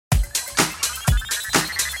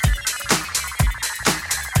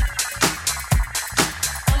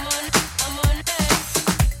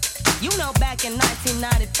back in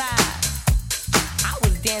 1995. I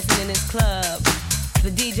was dancing in this club.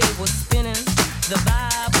 The DJ was spinning. The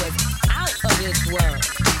vibe was out of this world.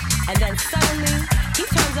 And then suddenly, he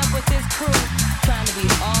turns up with his crew, trying to be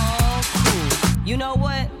all cool. You know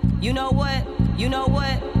what? You know what? You know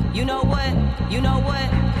what? You know what? You know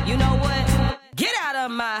what? You know what? Get out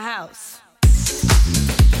of my house.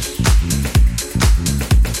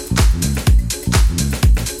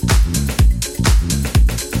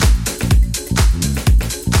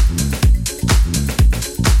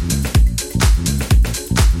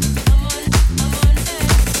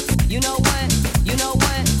 You know what? You know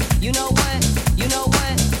what? You know what? You know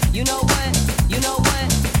what? You know what? You know what?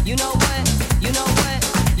 You know what? You know what?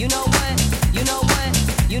 You know what? You know what?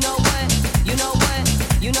 You know what? You know what?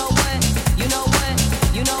 You know what? You know what?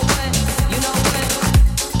 You know what? You know what?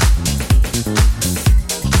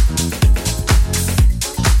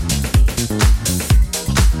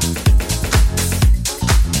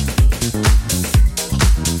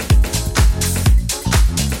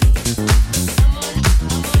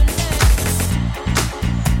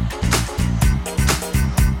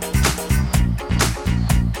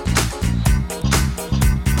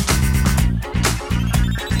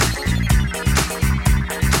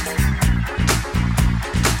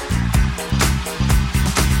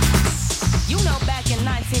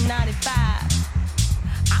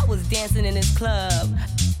 Dancing in this club,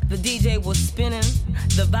 the DJ was spinning,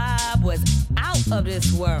 the vibe was out of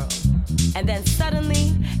this world. And then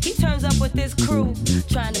suddenly, he turns up with his crew,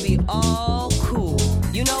 trying to be all cool.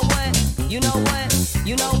 You know what? You know what?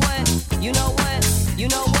 You know what? You know what? You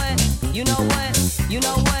know what? You know what? You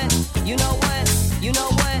know what? You know what? You know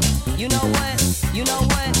what? You know what? You know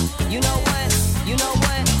what? You know what? You know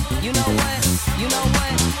what? You know what? You know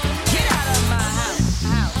what? Get out of my house.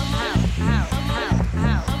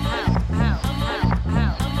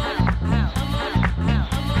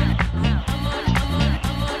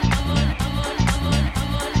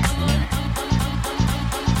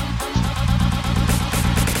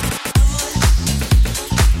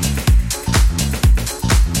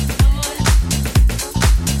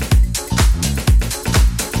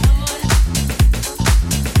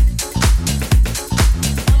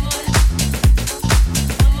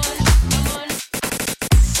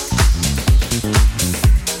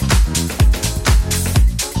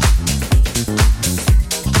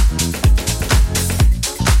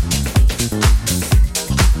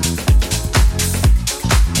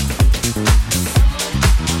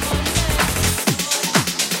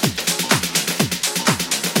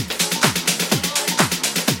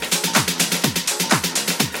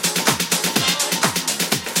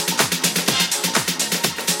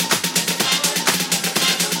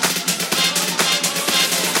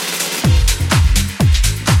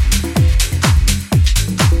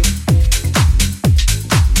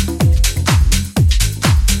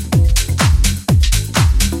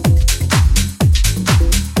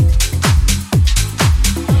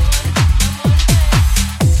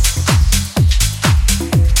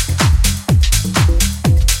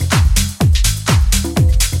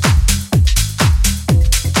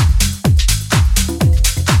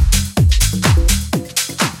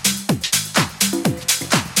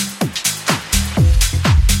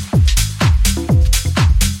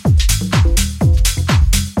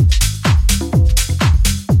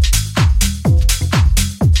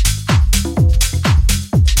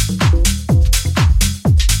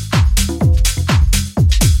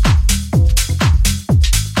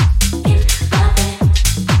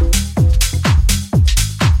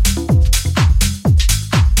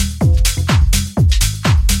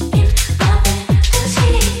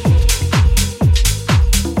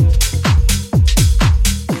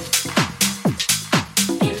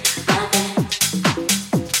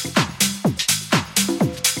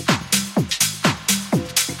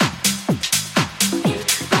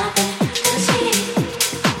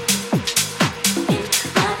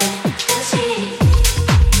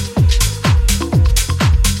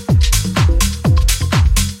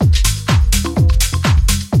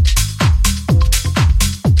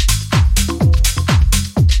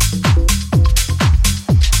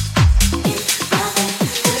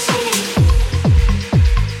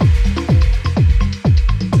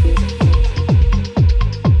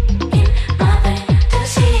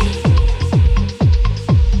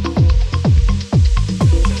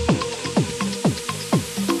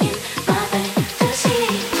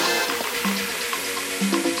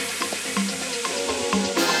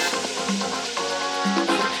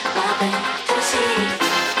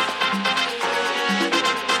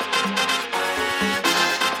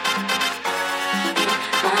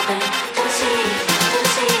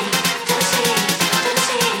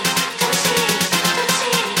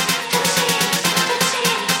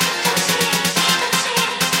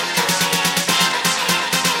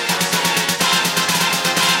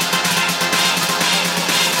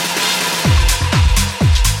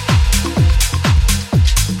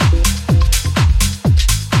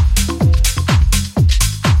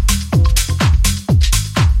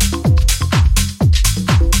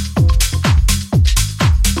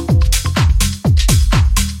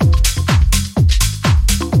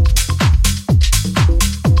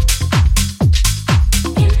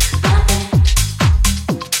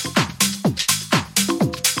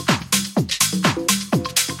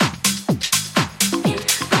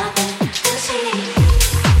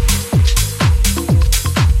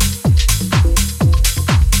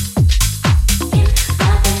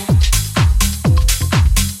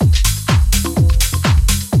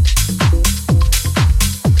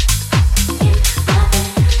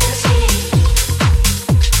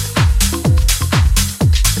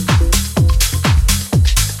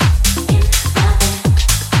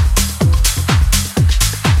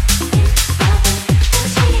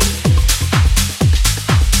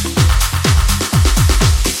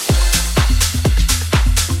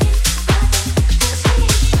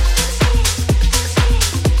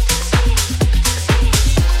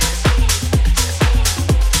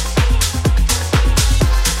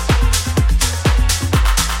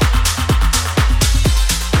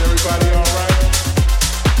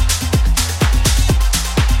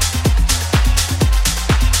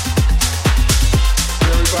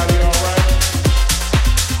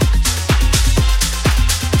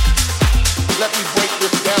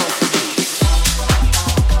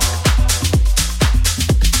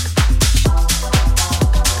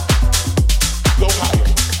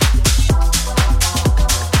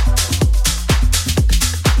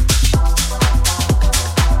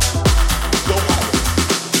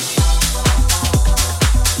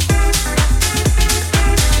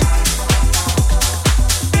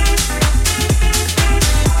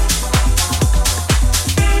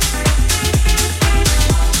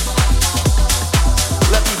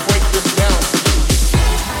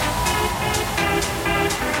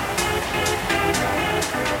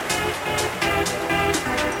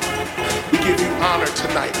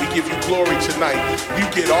 tonight. We give you glory tonight. You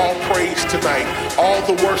get all praise tonight. All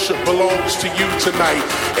the worship belongs to you tonight.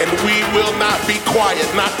 And we will not be quiet,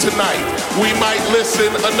 not tonight. We might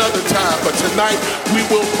listen another time, but tonight we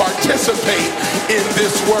will participate in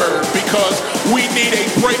this word because we need a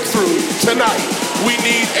breakthrough tonight. We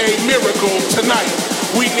need a miracle tonight.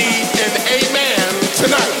 We need an amen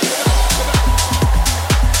tonight.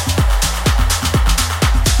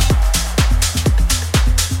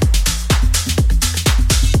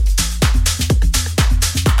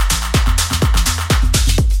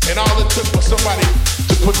 And all it took was somebody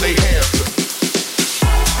to put their hands up.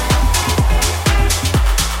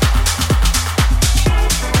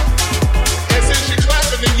 And since you're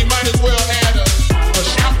clapping, then you might as well add a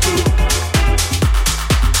shout to it.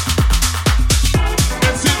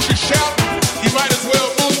 And since you're shouting, you might as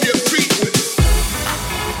well move your feet with it.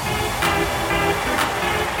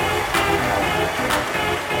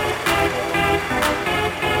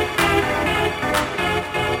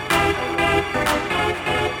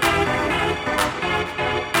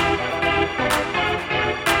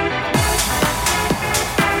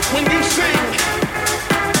 When you sing,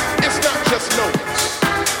 it's not just notes.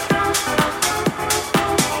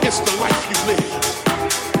 It's the life you live.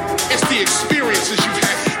 It's the experiences you've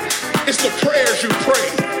had. It's the prayers you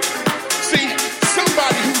prayed. See,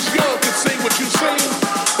 somebody who's young can sing what you sing,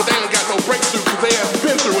 but they ain't got no breakthrough because they haven't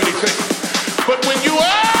been through anything. But when you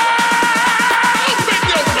open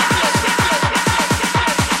your mouth,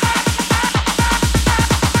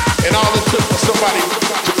 and all it took was somebody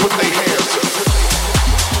to put their hands up.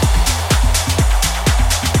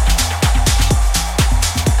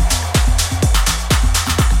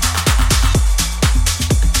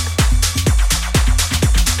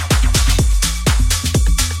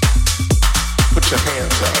 Put your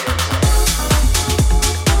hands up.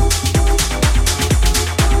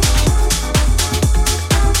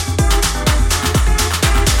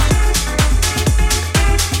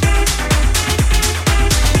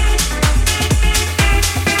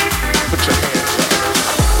 Put your hands up.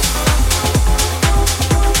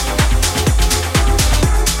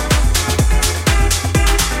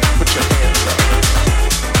 Put your hands up.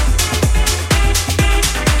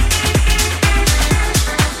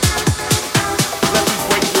 Let me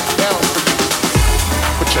break this down for you.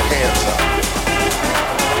 Put your hands up.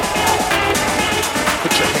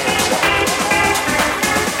 Put your hands up.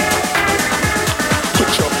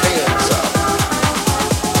 Put your hands up.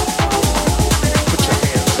 Put your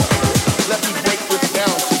hands up. Let me break this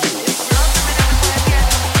down for you. Put your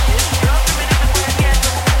hands up. Let me break this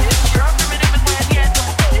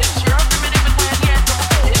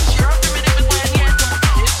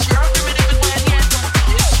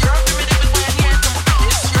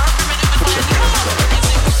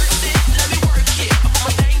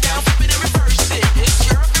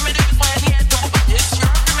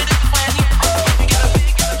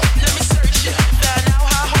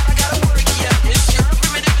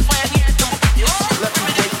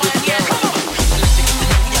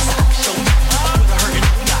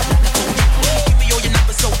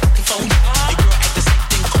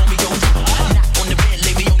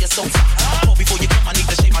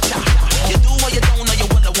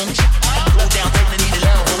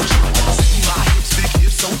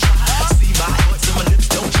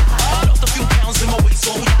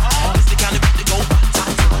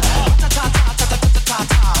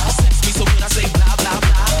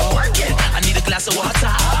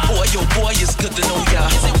down for you. Boy, it's good to know ya.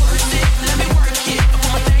 Is it worth it? Let me work it. I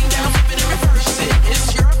put my thing down, flip it and reverse it.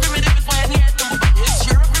 It's your primitive plan yet. It's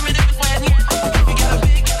your primitive plan yet. If you got a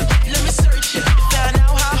big, let me search it. Find out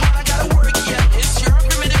how hard I gotta work yet. It's your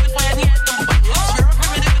primitive plan yet. It's your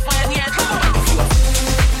primitive plan yet.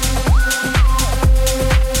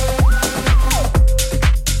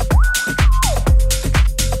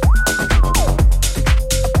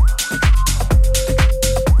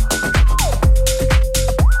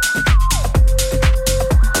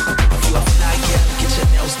 You a fly, yeah, get your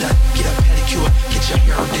nails done, get a pedicure, get your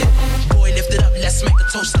hair did. Boy, lift it up, let's make a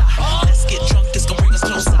toast. Let's get drunk, it's gonna bring us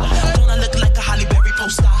closer. Don't I look like a Holly Berry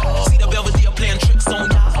poster? See the Belvedere playing tricks on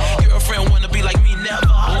ya. Girlfriend wanna be like me, never.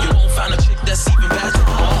 You won't find a chick that's even better.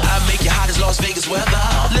 I make you hot as Las Vegas weather.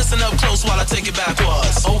 Listen up close while I take it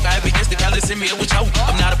backwards. Oh, I be instant, I listen me with you.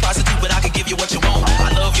 I'm not a prostitute, but I can give you what you want.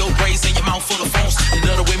 I love your braids and your mouth full of phones. You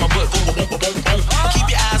love the way my butt boom, boom, boom, boom, boom. Keep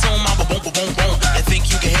your eyes on my boom, boom, boom, boom. And think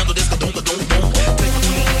you can handle this, boom, boom, boom, boom. Take a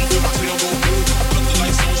little home, feel my tail go boom. Put the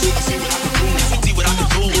lights on so you can see what I can do. See what I can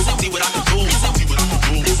do, see what I can do. See what I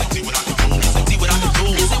can do, see what I can do. See what I can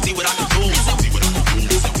do, see what I can do. See what I can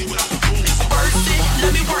do, see what I can do. Is it worth it?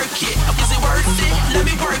 Let me work it. Is it worth worth it? Let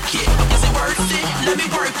me work it. Is it worth it? Let me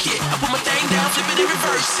work it. I put my thing down, flip it and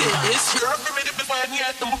reverse it. It's your primitive before I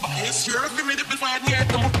get them. It's your primitive before I get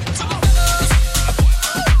them.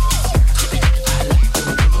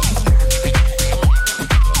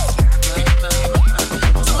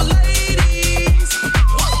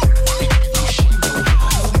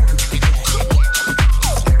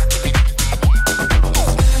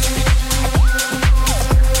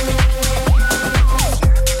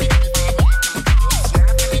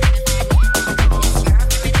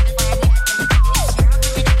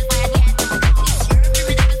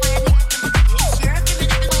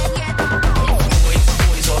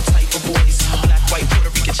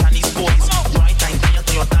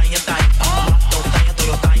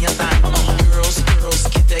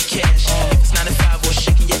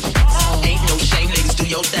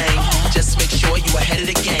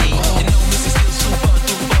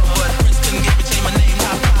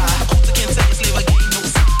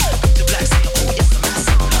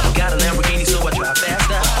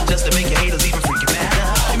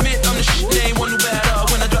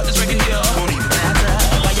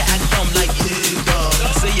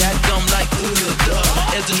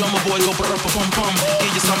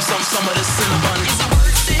 Some of the cinnamon. Is it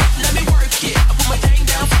worth it? Let me work it. I put my thing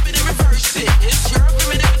down, flip it and reverse it. It's your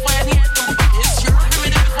primitive.